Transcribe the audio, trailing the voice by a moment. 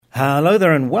Hello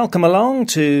there and welcome along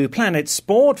to Planet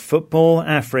Sport Football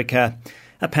Africa,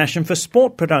 a passion for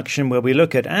sport production where we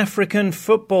look at African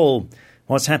football,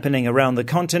 what's happening around the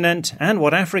continent and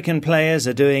what African players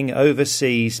are doing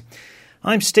overseas.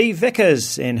 I'm Steve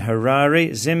Vickers in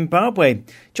Harare, Zimbabwe,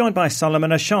 joined by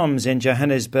Solomon Ashoms in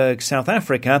Johannesburg, South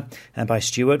Africa, and by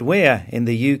Stuart Weir in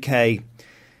the UK.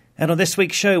 And on this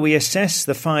week's show we assess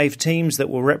the 5 teams that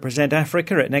will represent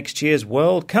Africa at next year's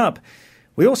World Cup.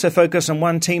 We also focus on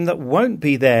one team that won't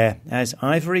be there, as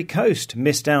Ivory Coast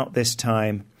missed out this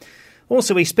time.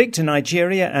 Also, we speak to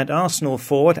Nigeria and Arsenal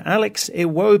forward Alex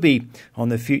Iwobi on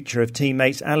the future of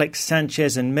teammates Alex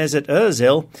Sanchez and Mesut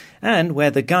Ozil and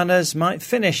where the Gunners might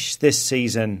finish this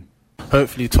season.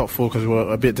 Hopefully top 4, because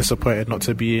we're a bit disappointed not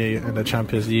to be in the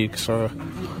Champions League. So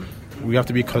we have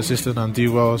to be consistent and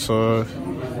do well. So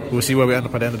we'll see where we end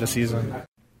up at the end of the season.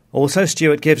 Also,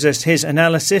 Stuart gives us his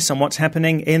analysis on what's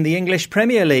happening in the English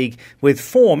Premier League, with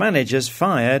 4 managers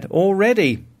fired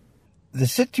already. The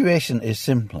situation is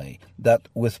simply that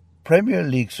with Premier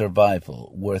League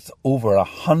survival worth over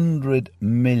 $100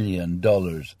 million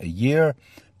a year,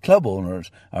 club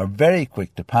owners are very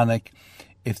quick to panic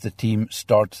if the team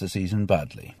starts the season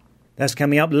badly. That's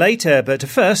coming up later, but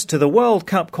first to the World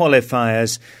Cup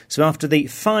qualifiers. So after the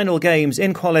final games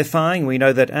in qualifying, we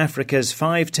know that Africa's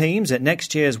 5 teams at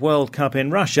next year's World Cup in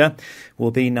Russia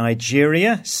will be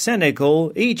Nigeria,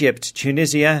 Senegal, Egypt,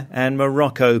 Tunisia and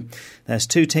Morocco. There's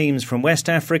 2 teams from West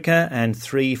Africa and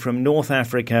 3 from North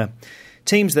Africa.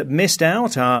 Teams that missed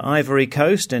out are Ivory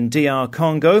Coast and DR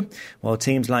Congo, while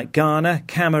teams like Ghana,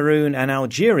 Cameroon and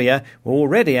Algeria were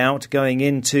already out going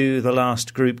into the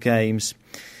last group games.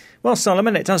 Well,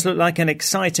 Solomon, it does look like an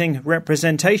exciting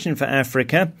representation for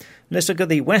Africa. Let's look at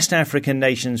the West African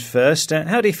nations first.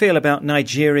 How do you feel about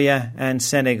Nigeria and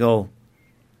Senegal?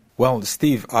 Well,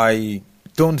 Steve, I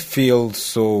don't feel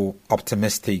so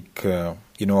optimistic,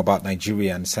 about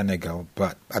Nigeria and Senegal.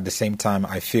 But at the same time,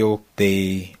 I feel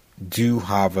they do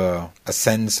have a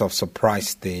sense of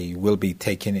surprise they will be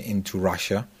taken into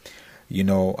Russia.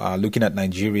 Looking at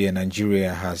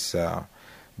Nigeria has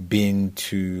been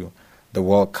to the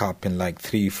World Cup in like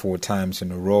 3-4 times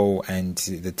in a row, and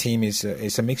the team is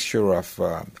a mixture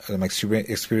of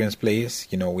experienced players.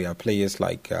 We have players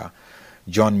like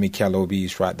John Mikel Obi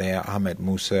is right there, Ahmed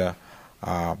Musa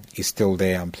is still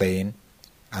there and playing,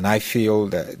 and I feel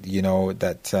that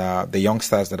the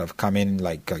youngsters that have come in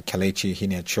like Kelechi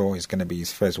Iheanacho is going to be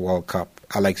his first World Cup.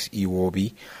 Alex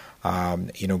Iwobi.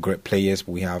 Great players.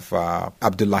 We have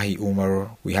Abdullahi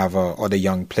Umar. We have other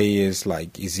young players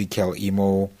like Ezekiel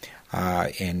Imo.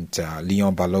 And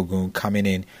Leon Balogun coming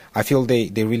in. I feel they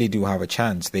really do have a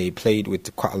chance. They played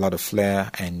with quite a lot of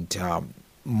flair and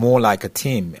more like a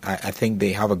team. I think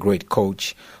they have a great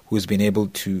coach who's been able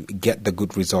to get the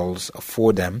good results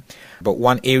for them. But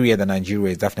one area that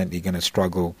Nigeria is definitely going to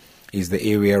struggle is the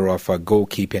area of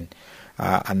goalkeeping.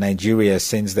 And Nigeria,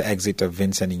 since the exit of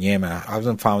Vincent Inyema,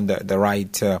 hasn't found the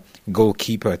right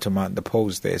goalkeeper to mount the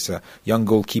post. There's a young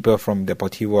goalkeeper from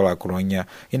Deportivo La Coruña,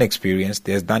 inexperienced.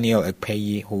 There's Daniel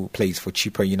Ekpeyi, who plays for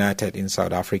Chippa United in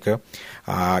South Africa.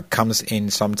 Comes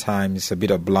in sometimes a bit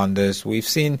of blunders. We've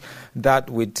seen that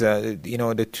with,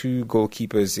 the 2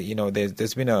 goalkeepers.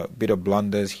 There's been a bit of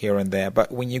blunders here and there.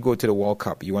 But when you go to the World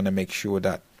Cup, you want to make sure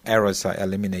that errors are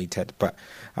eliminated, but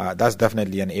that's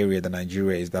definitely an area that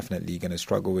Nigeria is definitely going to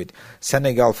struggle with.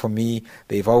 Senegal, for me,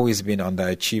 they've always been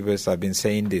underachievers. I've been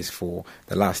saying this for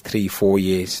the last 3-4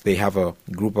 years. They have a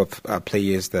group of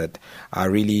players that are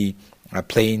really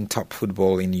playing top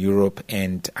football in Europe,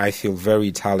 and I feel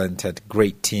very talented,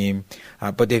 great team,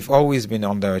 but they've always been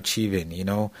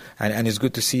underachieving, and it's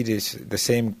good to see the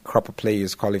same crop of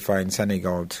players qualifying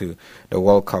Senegal to the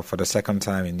World Cup for the second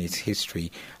time in its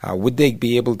history. Would they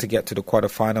be able to get to the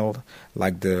quarterfinal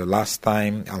like the last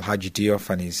time Alhaji Diop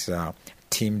and his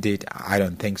team did? I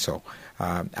don't think so.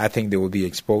 I think they will be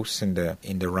exposed in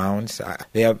the rounds.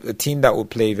 They have a team that will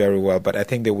play very well, but I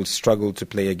think they will struggle to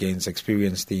play against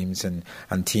experienced teams and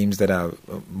teams that are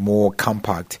more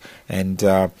compact. And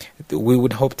we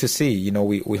would hope to see,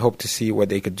 we hope to see what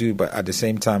they could do. But at the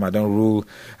same time, I don't rule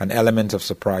an element of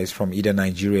surprise from either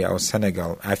Nigeria or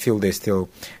Senegal. I feel they still,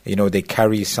 they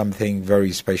carry something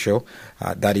very special.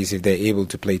 That is, if they're able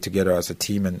to play together as a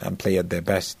team and play at their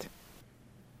best.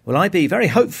 Well, I'd be very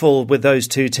hopeful with those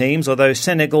 2 teams, although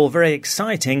Senegal very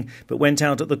exciting, but went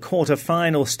out at the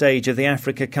quarter-final stage of the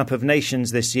Africa Cup of Nations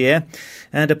this year.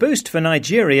 And a boost for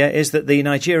Nigeria is that the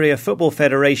Nigeria Football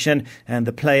Federation and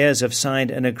the players have signed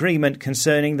an agreement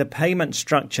concerning the payment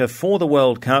structure for the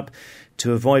World Cup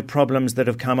to avoid problems that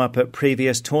have come up at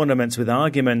previous tournaments with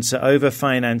arguments over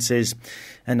finances.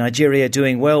 And Nigeria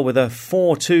doing well with a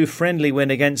 4-2 friendly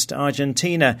win against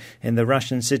Argentina in the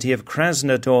Russian city of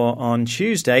Krasnodar on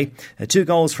Tuesday. 2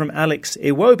 goals from Alex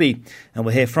Iwobi, and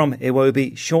we'll hear from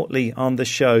Iwobi shortly on the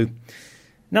show.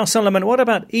 Now, Solomon, what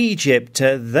about Egypt?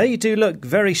 They do look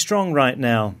very strong right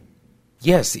now.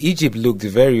 Yes, Egypt looked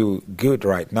very good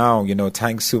right now,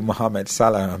 thanks to Mohamed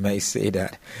Salah. I may say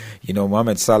that.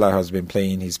 Mohamed Salah has been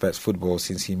playing his best football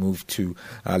since he moved to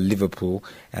Liverpool,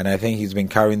 and I think he's been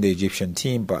carrying the Egyptian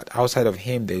team. But outside of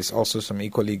him, there's also some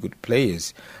equally good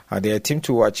players. They're a team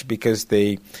to watch because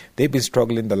they've been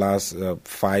struggling the last 4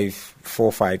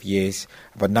 or 5 years,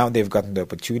 but now they've gotten the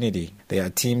opportunity. They are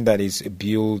a team that is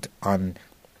built on,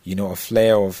 a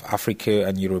flair of Africa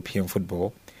and European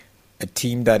football. A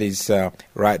team that is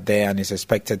right there and is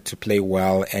expected to play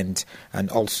well and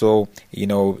also,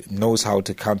 knows how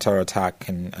to counter-attack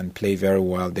and play very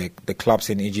well. The clubs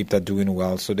in Egypt are doing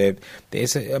well. So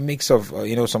there's a mix of,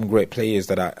 some great players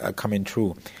that are coming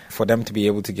through. For them to be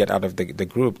able to get out of the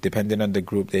group, depending on the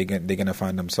group they're going to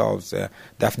find themselves,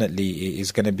 definitely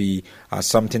is going to be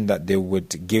something that they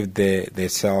would give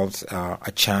themselves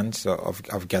a chance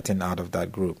of getting out of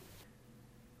that group.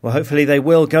 Well, hopefully they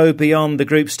will go beyond the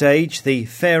group stage. The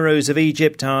Pharaohs of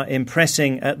Egypt are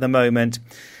impressing at the moment.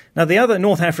 Now, the other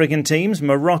North African teams,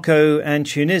 Morocco and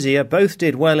Tunisia, both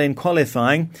did well in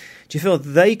qualifying. Do you feel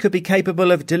they could be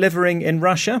capable of delivering in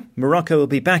Russia? Morocco will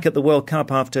be back at the World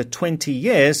Cup after 20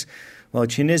 years, while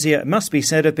Tunisia, it must be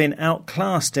said, have been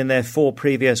outclassed in their 4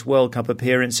 previous World Cup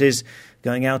appearances,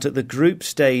 going out at the group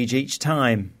stage each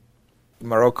time.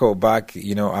 Morocco back,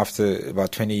 after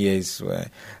about 20 years,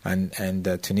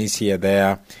 and Tunisia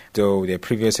there, though their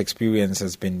previous experience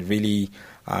has been really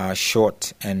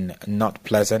short and not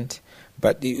pleasant.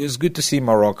 But it was good to see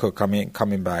Morocco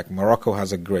coming back. Morocco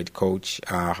has a great coach,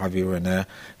 Javi Renner.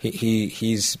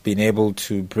 He's been able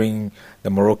to bring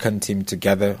the Moroccan team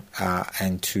together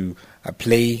and to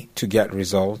play to get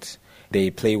results. They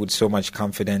play with so much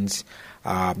confidence.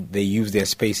 They use their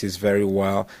spaces very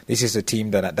well. This is a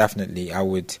team that I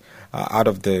would, out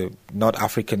of the North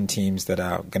African teams that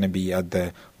are going to be at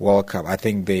the World Cup, I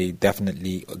think they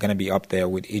definitely are going to be up there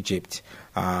with Egypt.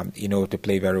 To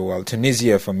play very well.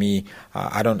 Tunisia, for me,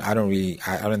 I don't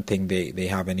think they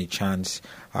have any chance.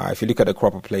 If you look at the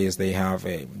crop of players they have,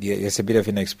 there's a bit of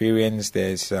inexperience.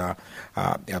 There's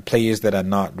players that are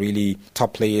not really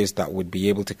top players that would be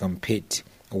able to compete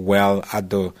well at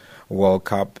the World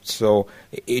Cup. So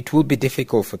it will be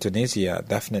difficult for Tunisia,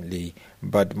 definitely.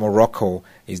 But Morocco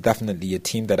is definitely a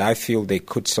team that I feel they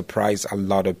could surprise a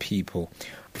lot of people.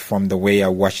 From the way I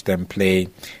watched them play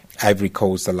Ivory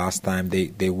Coast the last time,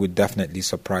 they would definitely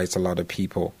surprise a lot of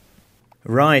people.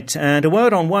 Right, and a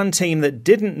word on one team that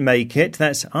didn't make it.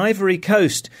 That's Ivory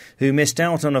Coast, who missed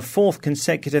out on a 4th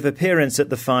consecutive appearance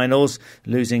at the finals,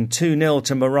 losing 2-0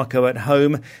 to Morocco at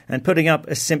home and putting up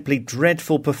a simply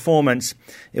dreadful performance.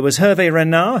 It was Hervé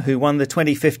Renard, who won the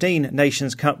 2015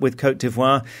 Nations Cup with Côte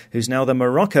d'Ivoire, who's now the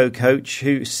Morocco coach,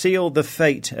 who sealed the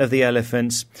fate of the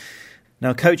Elephants.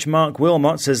 Now, coach Mark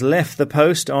Wilmots has left the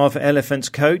post of Elephants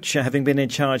coach, having been in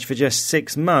charge for just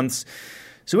 6 months.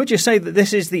 So would you say that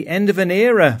this is the end of an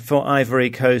era for Ivory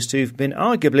Coast, who've been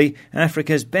arguably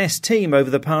Africa's best team over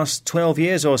the past 12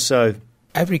 years or so?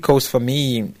 Ivory Coast, for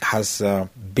me, has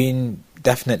been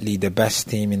definitely the best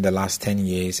team in the last 10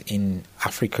 years in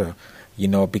Africa,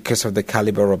 because of the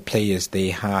caliber of players they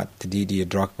had, the Didier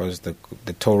Drogba's, the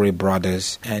Touré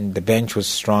brothers, and the bench was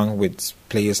strong with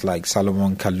players like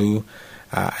Salomon Kalou,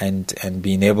 and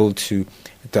being able to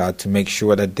make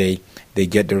sure that they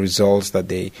get the results that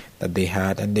they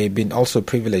had, and they've been also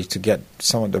privileged to get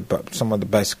some of the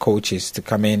best coaches to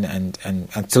come in and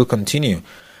still continue.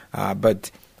 But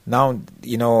now,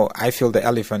 I feel the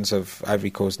Elephants of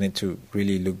Ivory Coast need to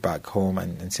really look back home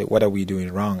and say, what are we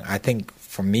doing wrong? I think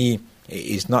for me,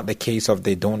 it's not the case of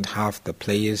they don't have the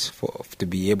players to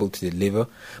be able to deliver,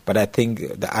 but I think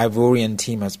the Ivorian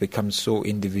team has become so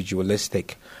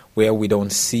individualistic, where we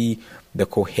don't see the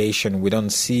cohesion, we don't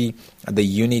see the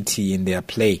unity in their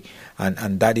play,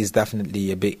 and that is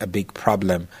definitely a big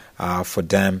problem for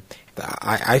them.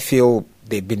 I feel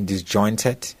they've been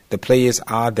disjointed. The players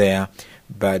are there,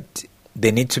 but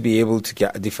they need to be able to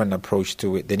get a different approach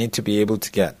to it. They need to be able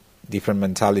to get different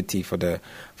mentality for the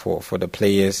for the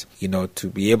players, to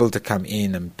be able to come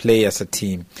in and play as a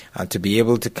team, and to be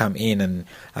able to come in and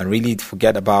really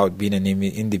forget about being an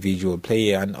individual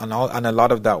player. And a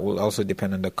lot of that will also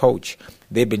depend on the coach.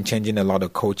 They've been changing a lot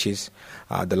of coaches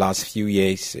the last few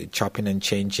years, chopping and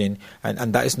changing,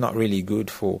 and that is not really good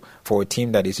for a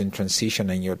team that is in transition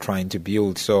and you're trying to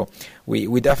build. So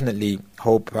we definitely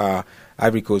hope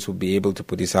Ivory Coast will be able to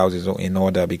put his houses in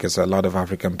order, because a lot of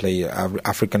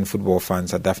African football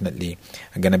fans are definitely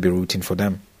going to be rooting for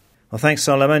them. Well, thanks,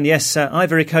 Solomon. Yes,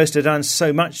 Ivory Coast have done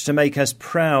so much to make us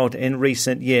proud in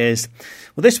recent years.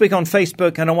 Well, this week on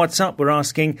Facebook and on WhatsApp, we're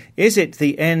asking, is it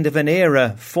the end of an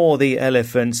era for the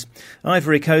Elephants?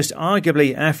 Ivory Coast,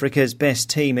 arguably Africa's best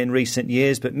team in recent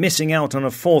years, but missing out on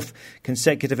a fourth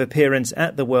consecutive appearance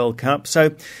at the World Cup.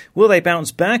 So will they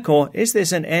bounce back, or is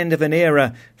this an end of an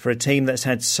era for a team that's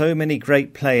had so many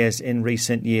great players in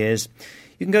recent years?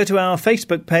 You can go to our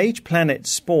Facebook page, Planet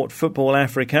Sport Football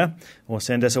Africa, or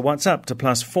send us a WhatsApp to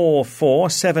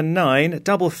 +44 79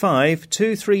 55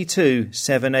 232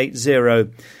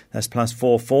 780. That's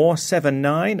 +44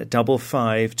 79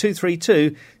 55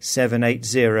 232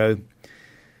 780.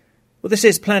 Well, this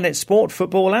is Planet Sport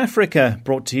Football Africa,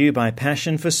 brought to you by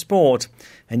Passion for Sport.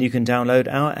 And you can download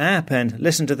our app and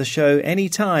listen to the show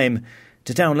anytime.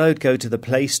 To download, go to the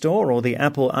Play Store or the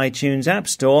Apple iTunes App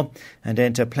Store and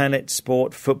enter Planet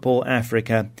Sport Football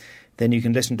Africa. Then you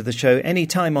can listen to the show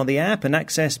anytime on the app and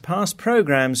access past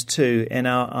programmes too in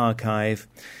our archive.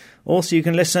 Also, you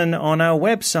can listen on our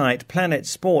website,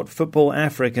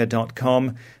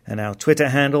 planetsportfootballafrica.com, and our Twitter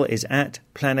handle is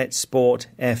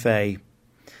 @PlanetSportFA.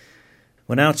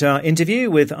 Well, now to our interview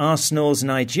with Arsenal's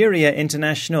Nigeria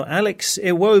international Alex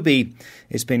Iwobi.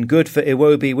 It's been good for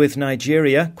Iwobi with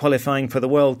Nigeria, qualifying for the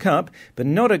World Cup, but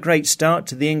not a great start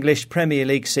to the English Premier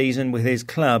League season with his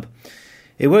club.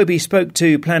 Iwobi spoke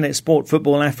to Planet Sport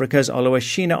Football Africa's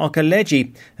Oluwashina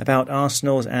Okeleji about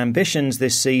Arsenal's ambitions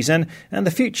this season and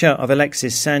the future of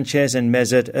Alexis Sanchez and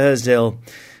Mesut Ozil.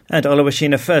 And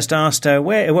Oluwashina first asked her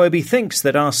where Iwobi thinks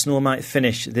that Arsenal might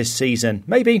finish this season.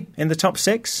 Maybe in the top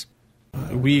 6?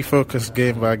 We focus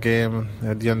game by game.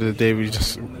 At the end of the day, we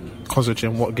just concentrate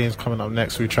on what game's coming up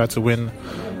next. We try to win,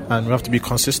 and we have to be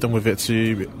consistent with it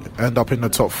to end up in the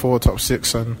top 4, top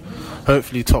 6, and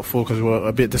hopefully top 4, because we're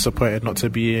a bit disappointed not to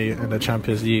be in the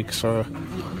Champions League. So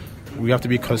we have to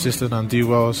be consistent and do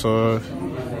well. So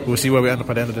we'll see where we end up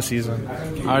at the end of the season.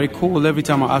 I recall every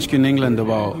time I ask you in England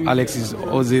about Alexis,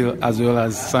 Ozil as well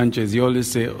as Sanchez, you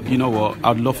always say, you know what,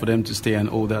 I'd love for them to stay and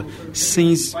all that.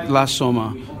 Since last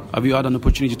summer, have you had an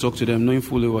opportunity to talk to them, knowing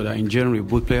fully well that in January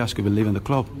both players could be leaving the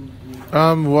club?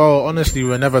 Well, honestly,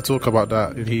 we never talk about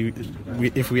that.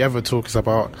 If we ever talk, it's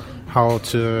about how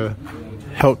to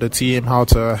help the team, how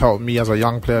to help me as a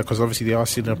young player, because obviously they are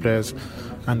senior players,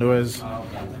 and the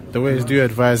ways do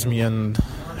advise me and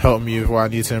help me with what I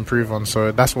need to improve on.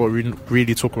 So that's what we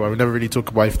really talk about. We never really talk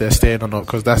about if they're staying or not,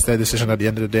 because that's their decision at the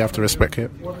end of the day. I have to respect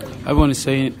it. Everyone is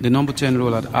saying the number 10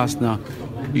 role at Arsenal,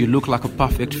 you look like a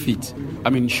perfect fit. I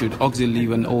mean, should Ozil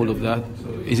leave and all of that?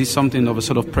 Is it something of a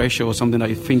sort of pressure or something that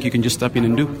you think you can just step in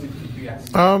and do?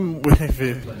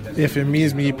 If it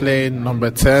means me playing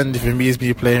number 10, if it means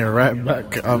me playing right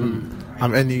back,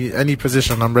 I'm any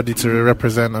position I'm ready to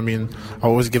represent. I mean, I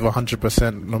always give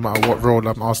 100% no matter what role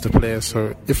I'm asked to play.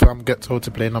 So if I get told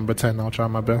to play number 10, I'll try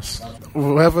my best.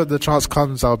 Wherever the chance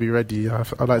comes, I'll be ready.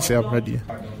 I'd like to say I'm ready.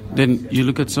 Then you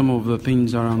look at some of the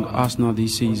things around Arsenal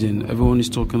this season. Everyone is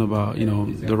talking about,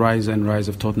 the rise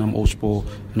of Tottenham Hotspur,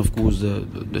 and of course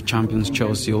the champions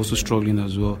Chelsea also struggling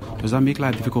as well. Does that make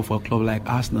life difficult for a club like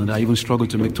Arsenal that even struggled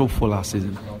to make top 4 last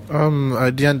season?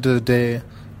 At the end of the day,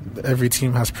 every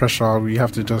team has pressure. We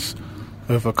have to just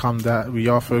overcome that. We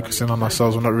are focusing on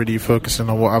ourselves. We're not really focusing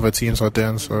on what other teams are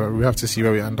doing. So we have to see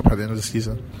where we end up at the end of the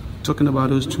season. Talking about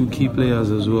those 2 key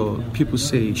players as well, people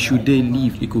say should they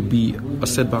leave, it could be a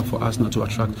setback for Arsenal to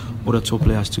attract other top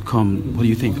players to come. What do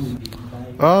you think?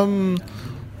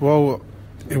 Well,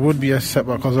 it would be a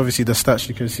setback because obviously the stats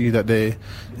you can see that they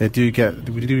do get.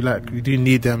 We do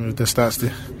need them with the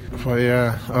stats. But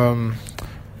yeah,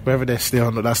 whether they stay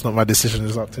or not, that's not my decision.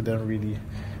 It's up to them really.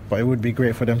 But it would be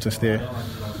great for them to stay.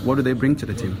 What do they bring to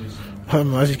the team?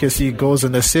 As you can see, goals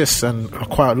and assists, and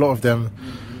quite a lot of them.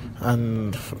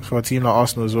 And for a team like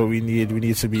Arsenal is what we need. We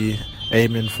need to be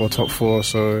aiming for top 4,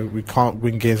 so we can't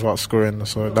win games without scoring.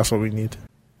 So that's what we need.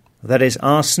 That is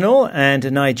Arsenal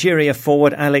and Nigeria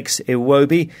forward Alex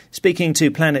Iwobi speaking to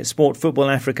Planet Sport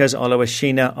Football Africa's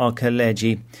Oluwashina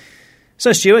Okeleji.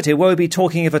 So Stuart, Iwobi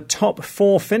talking of a top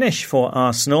 4 finish for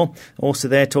Arsenal. Also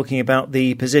there talking about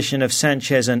the position of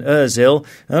Sanchez and Ozil,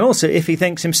 and also if he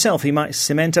thinks himself he might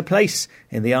cement a place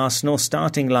in the Arsenal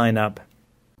starting lineup.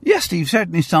 Yes, Steve,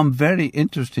 certainly some very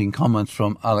interesting comments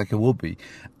from Alex Iwobi.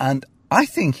 And I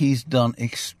think he's done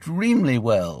extremely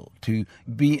well to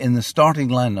be in the starting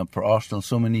lineup for Arsenal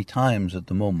so many times at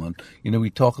the moment. You know, we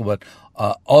talk about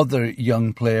other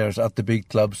young players at the big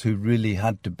clubs who really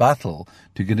had to battle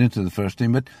to get into the first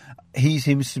team, but he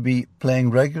seems to be playing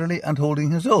regularly and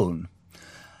holding his own.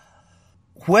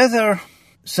 Whether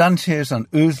Sanchez and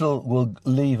Ozil will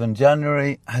leave in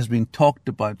January has been talked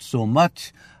about so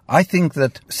much. I think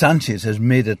that Sanchez has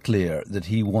made it clear that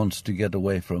he wants to get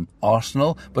away from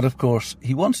Arsenal, but of course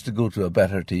he wants to go to a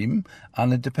better team,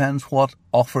 and it depends what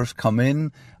offers come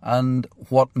in and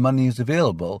what money is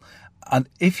available. And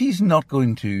if he's not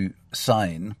going to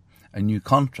sign a new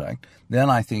contract, then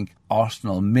I think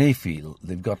Arsenal may feel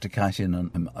they've got to cash in on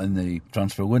him in the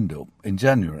transfer window in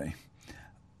January.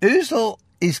 Ozil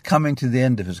is coming to the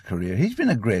end of his career. He's been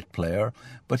a great player,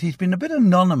 but he's been a bit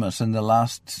anonymous in the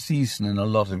last season in a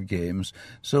lot of games.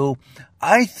 So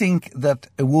I think that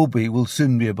Iwobi will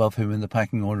soon be above him in the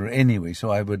pecking order anyway,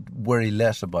 so I would worry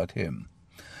less about him.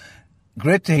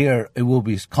 Great to hear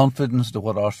Iwobi's confidence to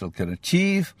what Arsenal can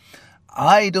achieve.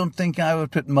 I don't think I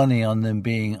would put money on them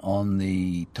being on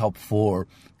the top four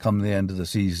come the end of the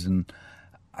season.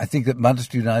 I think that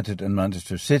Manchester United and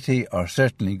Manchester City are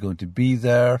certainly going to be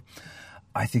there.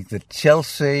 I think that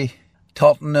Chelsea,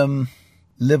 Tottenham,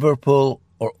 Liverpool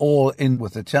are all in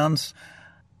with a chance.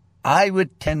 I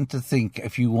would tend to think,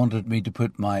 if you wanted me to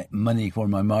put my money where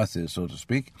my mouth is, so to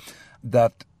speak,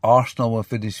 that Arsenal will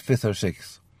finish 5th or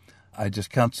 6th. I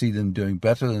just can't see them doing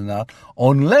better than that,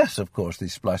 unless, of course, they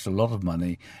splash a lot of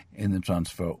money in the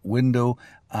transfer window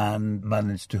and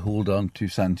manage to hold on to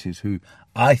Sanchez, who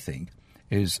I think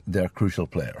is their crucial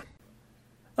player.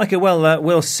 Okay, well,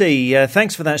 we'll see.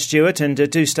 Thanks for that, Stuart, and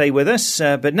do stay with us.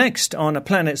 But next on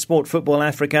Planet Sport Football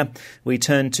Africa, we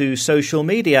turn to social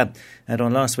media. And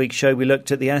on last week's show, we looked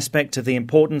at the aspect of the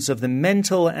importance of the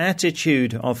mental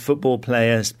attitude of football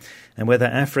players and whether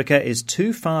Africa is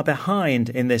too far behind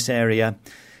in this area.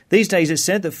 These days it's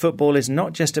said that football is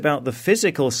not just about the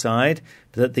physical side,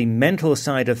 but that the mental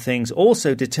side of things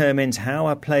also determines how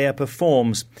a player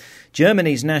performs.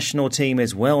 Germany's national team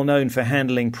is well known for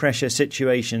handling pressure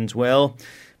situations well,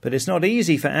 but it's not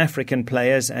easy for African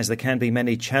players as there can be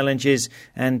many challenges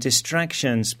and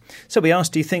distractions. So we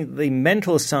asked, do you think the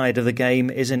mental side of the game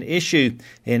is an issue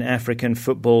in African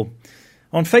football?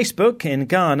 On Facebook in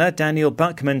Ghana, Daniel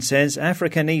Buckman says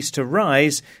Africa needs to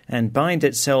rise and bind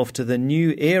itself to the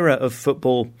new era of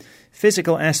football.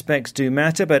 Physical aspects do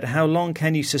matter, but how long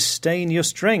can you sustain your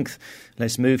strength?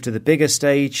 Let's move to the bigger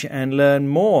stage and learn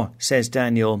more, says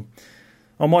Daniel.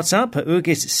 On WhatsApp,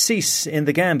 Ugis Sis in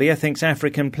the Gambia thinks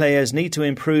African players need to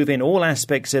improve in all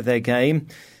aspects of their game,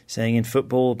 saying in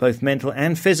football both mental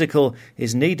and physical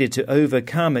is needed to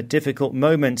overcome at difficult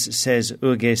moments, says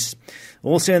Ugis.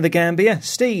 Also in the Gambia,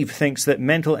 Steve thinks that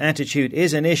mental attitude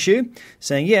is an issue,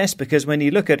 saying yes, because when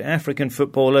you look at African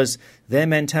footballers, their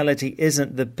mentality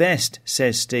isn't the best,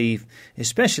 says Steve,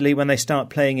 especially when they start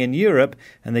playing in Europe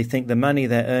and they think the money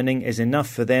they're earning is enough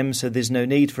for them, so there's no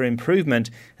need for improvement,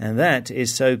 and that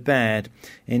is so bad.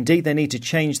 Indeed, they need to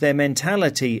change their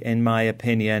mentality, in my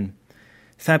opinion.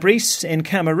 Fabrice in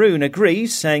Cameroon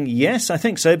agrees, saying, yes, I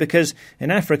think so, because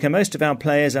in Africa most of our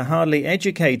players are hardly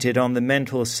educated on the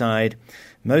mental side.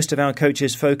 Most of our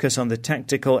coaches focus on the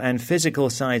tactical and physical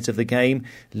sides of the game,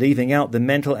 leaving out the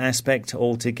mental aspect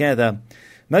altogether.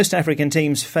 Most African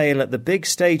teams fail at the big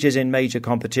stages in major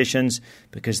competitions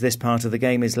because this part of the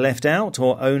game is left out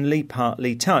or only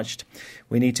partly touched.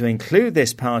 We need to include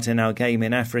this part in our game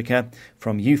in Africa,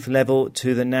 from youth level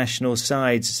to the national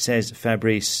sides, says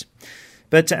Fabrice.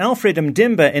 But Alfred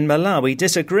Mdimba in Malawi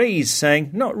disagrees,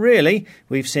 saying, not really.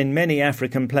 We've seen many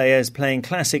African players playing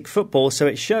classic football, so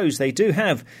it shows they do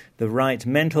have the right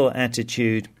mental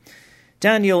attitude.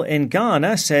 Daniel in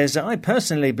Ghana says, I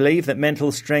personally believe that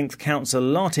mental strength counts a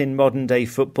lot in modern-day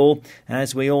football,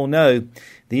 as we all know.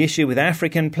 The issue with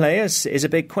African players is a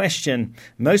big question.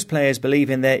 Most players believe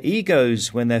in their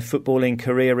egos when their footballing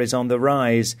career is on the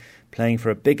rise, playing for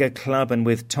a bigger club and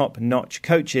with top-notch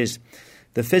coaches.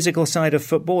 The physical side of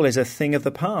football is a thing of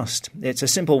the past. It's a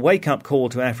simple wake-up call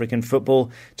to African football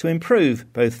to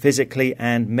improve both physically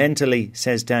and mentally,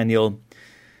 says Daniel.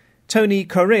 Tony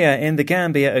Correa in the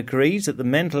Gambia agrees that the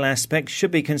mental aspect should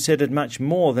be considered much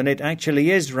more than it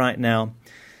actually is right now.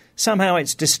 Somehow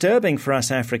it's disturbing for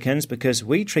us Africans because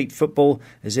we treat football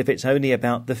as if it's only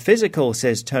about the physical,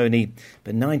 says Tony,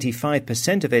 but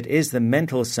 95% of it is the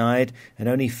mental side and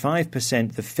only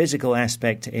 5% the physical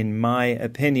aspect, in my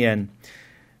opinion.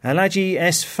 Alaji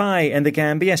S. Fai in the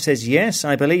Gambia says, yes,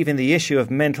 I believe in the issue of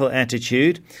mental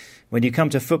attitude. When you come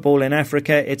to football in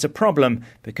Africa, it's a problem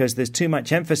because there's too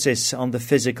much emphasis on the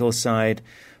physical side.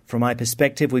 From my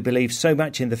perspective, we believe so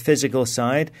much in the physical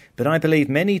side, but I believe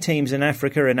many teams in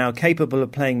Africa are now capable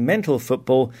of playing mental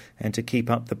football and to keep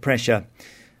up the pressure.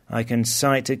 I can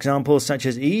cite examples such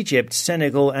as Egypt,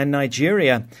 Senegal and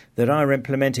Nigeria that are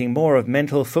implementing more of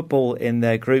mental football in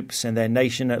their groups and their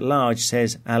nation at large,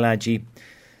 says Alhaji.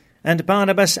 And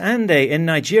Barnabas Ande in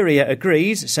Nigeria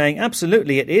agrees, saying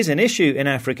absolutely it is an issue in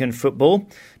African football,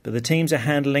 but the teams are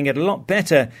handling it a lot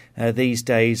better these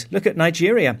days. Look at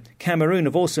Nigeria. Cameroon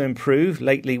have also improved,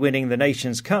 lately winning the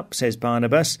Nations Cup, says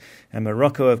Barnabas, and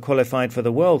Morocco have qualified for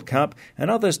the World Cup, and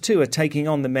others too are taking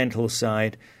on the mental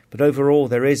side. But overall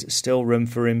there is still room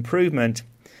for improvement.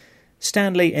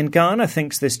 Stanley in Ghana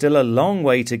thinks there's still a long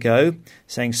way to go,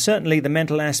 saying certainly the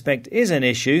mental aspect is an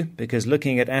issue because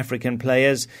looking at African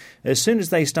players, as soon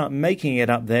as they start making it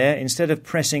up there, instead of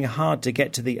pressing hard to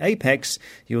get to the apex,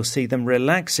 you'll see them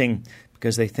relaxing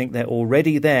because they think they're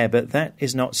already there, but that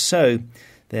is not so.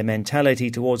 Their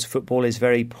mentality towards football is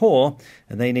very poor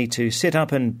and they need to sit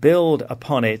up and build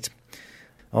upon it.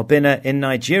 Obina in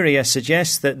Nigeria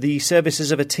suggests that the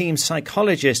services of a team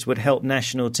psychologist would help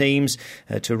national teams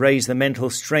to raise the mental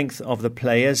strength of the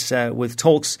players with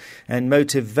talks and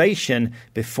motivation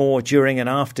before, during and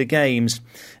after games.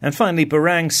 And finally,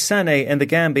 Barang Sane in the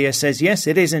Gambia says, yes,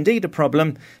 it is indeed a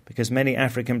problem because many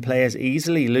African players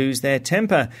easily lose their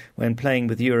temper when playing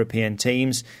with European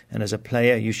teams. And as a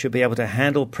player, you should be able to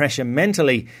handle pressure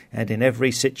mentally and in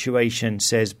every situation,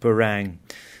 says Barang.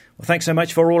 Well, thanks so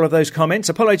much for all of those comments.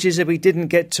 Apologies if we didn't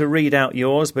get to read out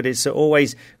yours, but it's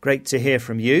always great to hear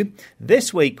from you.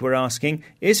 This week we're asking,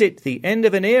 is it the end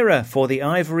of an era for the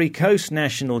Ivory Coast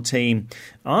national team?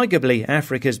 Arguably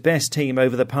Africa's best team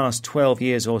over the past 12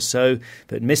 years or so,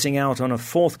 but missing out on a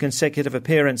fourth consecutive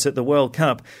appearance at the World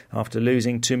Cup after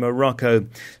losing to Morocco.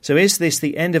 So is this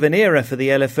the end of an era for the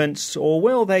Elephants, or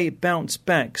will they bounce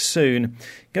back soon?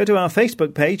 Go to our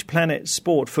Facebook page, Planet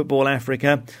Sport Football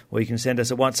Africa, or you can send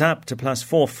us a WhatsApp to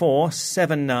 +44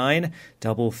 79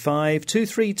 55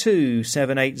 232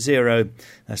 780.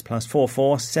 That's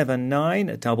 +44 79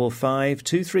 55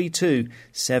 232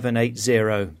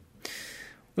 780.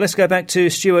 Let's go back to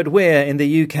Stuart Weir in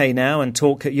the UK now and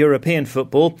talk European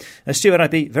football. Stuart,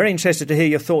 I'd be very interested to hear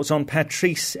your thoughts on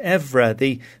Patrice Evra,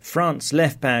 the France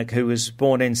left-back who was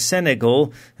born in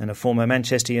Senegal and a former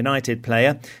Manchester United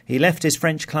player. He left his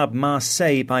French club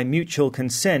Marseille by mutual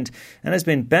consent and has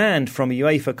been banned from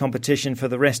UEFA competition for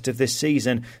the rest of this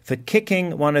season for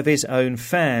kicking one of his own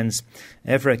fans.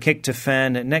 Evra kicked a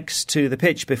fan next to the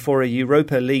pitch before a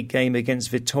Europa League game against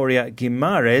Vitoria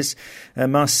Guimarães.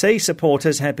 Marseille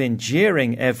supporters had been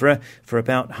jeering Evra for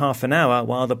about half an hour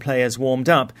while the players warmed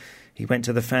up. He went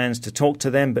to the fans to talk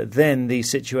to them, but then the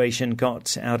situation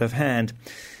got out of hand.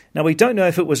 Now, we don't know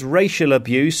if it was racial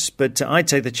abuse, but I'd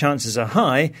say the chances are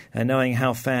high, knowing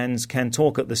how fans can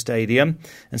talk at the stadium.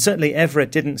 And certainly Evra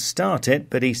didn't start it,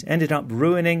 but he's ended up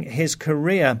ruining his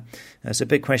career. So the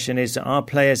big question is, are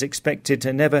players expected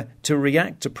to never to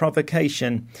react to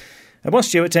provocation? Well,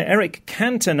 Stuart, Eric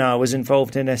Cantona was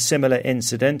involved in a similar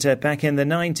incident back in the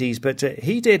 90s, but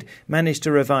he did manage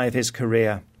to revive his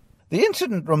career. The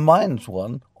incident reminds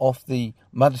one of the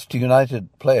Manchester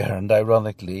United player and,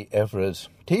 ironically, Evra's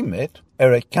teammate,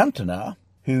 Eric Cantona,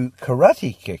 who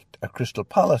karate kicked a Crystal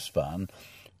Palace fan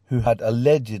who had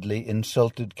allegedly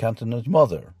insulted Cantona's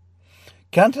mother.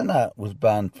 Cantona was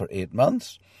banned for 8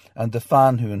 months, and the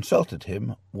fan who insulted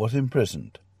him was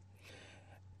imprisoned.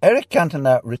 Eric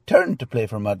Cantona returned to play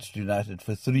for Manchester United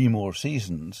for 3 more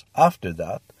seasons after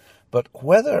that, but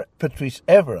whether Patrice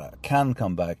Evra can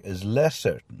come back is less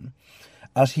certain,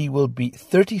 as he will be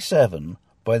 37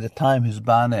 by the time his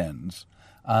ban ends,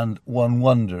 and one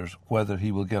wonders whether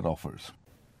he will get offers.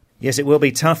 Yes, it will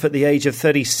be tough at the age of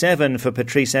 37 for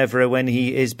Patrice Evra when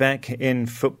he is back in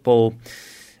football.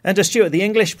 And Stuart, the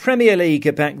English Premier League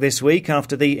are back this week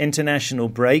after the international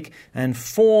break, and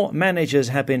 4 managers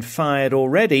have been fired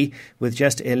already with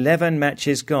just 11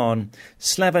 matches gone.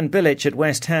 Slaven Bilic at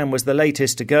West Ham was the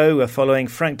latest to go, following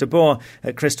Frank de Boer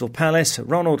at Crystal Palace,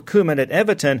 Ronald Koeman at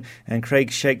Everton and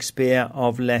Craig Shakespeare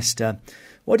of Leicester.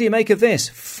 What do you make of this?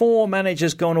 4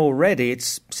 managers gone already.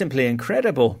 It's simply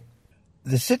incredible.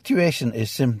 The situation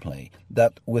is simply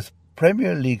that with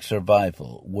Premier League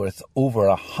survival worth over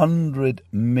 $100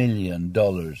 million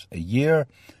a year,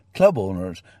 club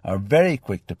owners are very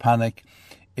quick to panic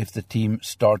if the team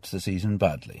starts the season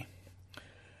badly.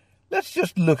 Let's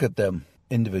just look at them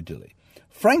individually.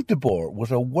 Frank de Boer was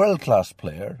a world-class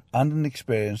player and an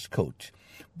experienced coach,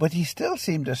 but he still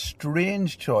seemed a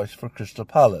strange choice for Crystal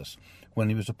Palace when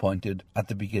he was appointed at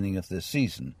the beginning of this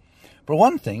season. For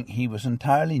one thing, he was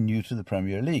entirely new to the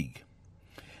Premier League.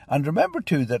 And remember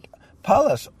too that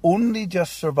Palace only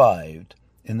just survived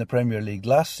in the Premier League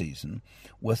last season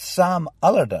with Sam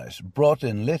Allardyce brought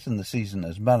in late in the season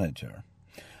as manager.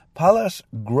 Palace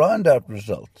ground out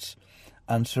results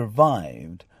and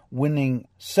survived, winning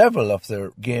several of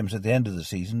their games at the end of the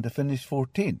season to finish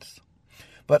 14th.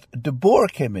 But De Boer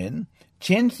came in,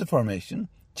 changed the formation,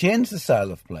 changed the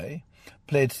style of play,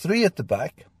 played three at the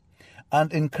back,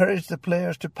 and encouraged the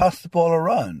players to pass the ball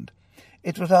around.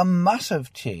 It was a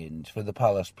massive change for the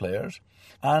Palace players,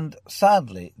 and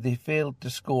sadly they failed to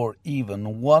score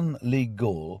even one league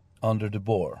goal under De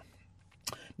Boer.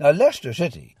 Now Leicester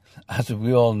City, as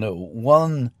we all know,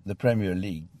 won the Premier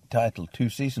League title 2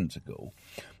 seasons ago,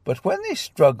 but when they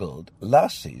struggled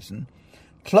last season,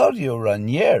 Claudio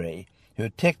Ranieri, who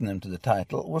had taken them to the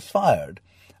title, was fired,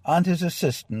 and his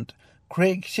assistant,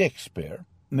 Craig Shakespeare,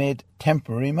 made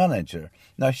temporary manager.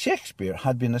 Now, Shakespeare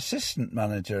had been assistant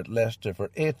manager at Leicester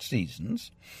for 8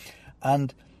 seasons,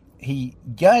 and he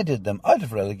guided them out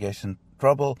of relegation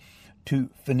trouble to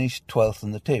finish 12th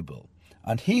in the table.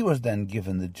 And he was then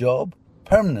given the job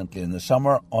permanently in the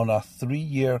summer on a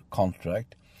 3-year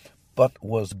contract, but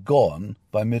was gone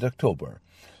by mid-October.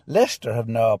 Leicester have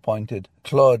now appointed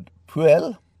Claude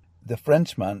Puel, the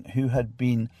Frenchman who had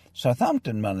been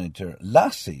Southampton manager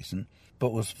last season,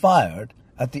 but was fired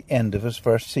at the end of his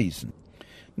first season.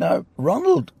 Now,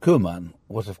 Ronald Koeman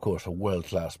was, of course, a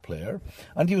world-class player,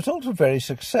 and he was also very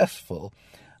successful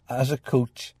as a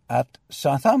coach at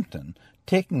Southampton,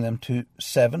 taking them to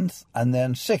 7th and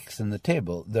then 6th in the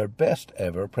table, their best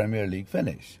ever Premier League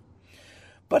finish.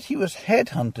 But he was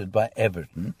headhunted by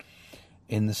Everton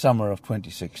in the summer of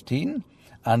 2016,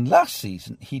 and last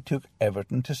season he took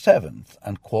Everton to 7th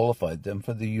and qualified them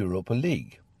for the Europa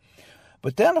League.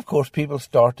 But then, of course, people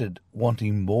started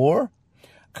wanting more.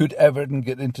 Could Everton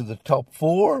get into the top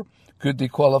 4? Could they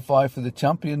qualify for the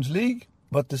Champions League?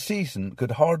 But the season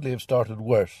could hardly have started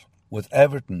worse, with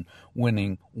Everton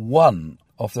winning 1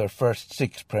 of their first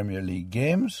 6 Premier League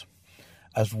games,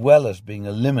 as well as being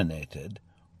eliminated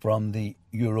from the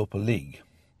Europa League.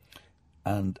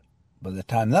 And by the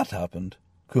time that happened,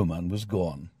 Koeman was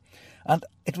gone. And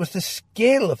it was the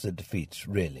scale of the defeats,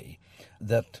 really,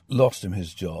 that lost him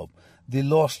his job. They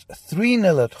lost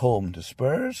 3-0 at home to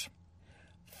Spurs,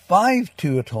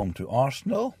 5-2 at home to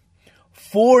Arsenal,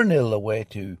 4-0 away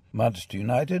to Manchester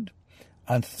United,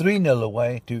 and 3-0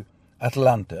 away to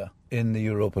Atalanta in the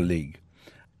Europa League.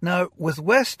 Now, with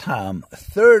West Ham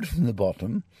third from the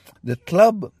bottom, the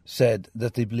club said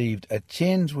that they believed a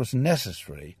change was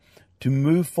necessary to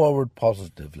move forward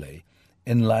positively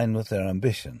in line with their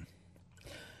ambition.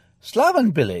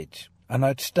 Slaven Bilic, an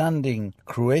outstanding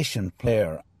Croatian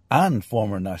player and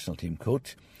former national team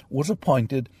coach, was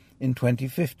appointed in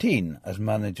 2015 as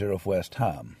manager of West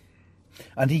Ham,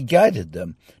 and he guided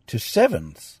them to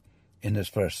 7th in his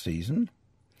first season.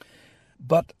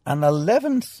 But an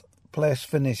 11th place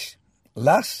finish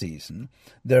last season,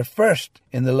 their first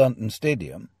in the London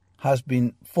Stadium, has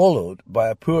been followed by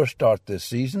a poor start this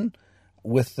season,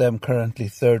 with them currently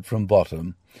third from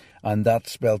bottom, and that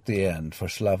spelt the end for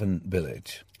Slaven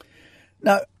Bilic.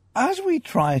 Now, as we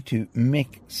try to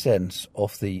make sense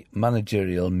of the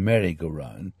managerial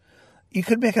merry-go-round, you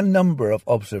could make a number of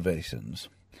observations.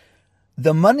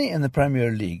 The money in the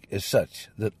Premier League is such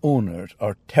that owners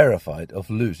are terrified of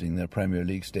losing their Premier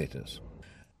League status.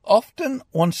 Often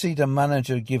one sees a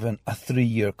manager given a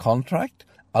 3-year contract,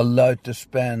 allowed to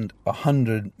spend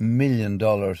 $100 million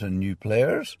in new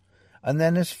players, and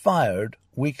then is fired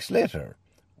weeks later.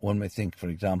 One may think, for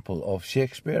example, of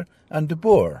Shakespeare and De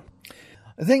Boer.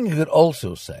 I think you could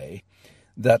also say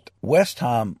that West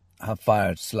Ham have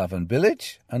fired Slaven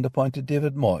Bilic and appointed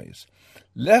David Moyes.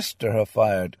 Leicester have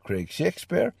fired Craig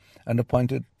Shakespeare and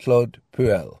appointed Claude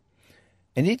Puel.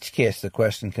 In each case, the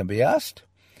question can be asked,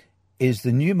 is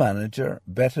the new manager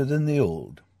better than the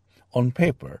old? On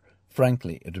paper,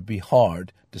 frankly, it would be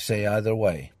hard to say either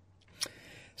way.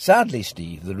 Sadly,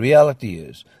 Steve, the reality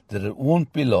is that it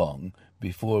won't be long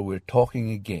before we're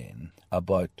talking again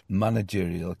about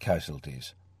managerial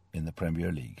casualties in the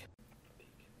Premier League.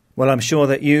 Well, I'm sure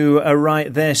that you are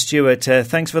right there, Stuart.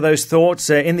 Thanks for those thoughts.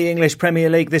 In the English Premier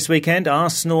League this weekend,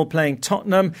 Arsenal playing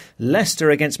Tottenham, Leicester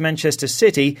against Manchester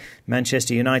City,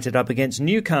 Manchester United up against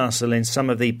Newcastle in some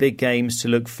of the big games to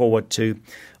look forward to.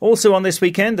 Also on this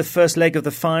weekend, the first leg of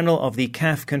the final of the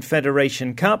CAF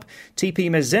Confederation Cup. TP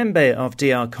Mazembe of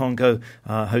DR Congo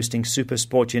hosting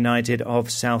SuperSport United of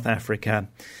South Africa.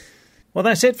 Well,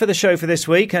 that's it for the show for this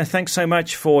week. Thanks so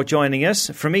much for joining us.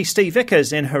 From me, Steve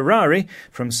Vickers in Harare,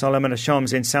 from Solomon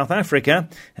Ashams in South Africa,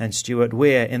 and Stuart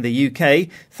Weir in the UK.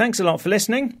 Thanks a lot for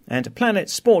listening. And Planet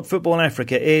Sport Football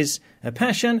Africa is a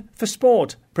passion for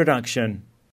sport production.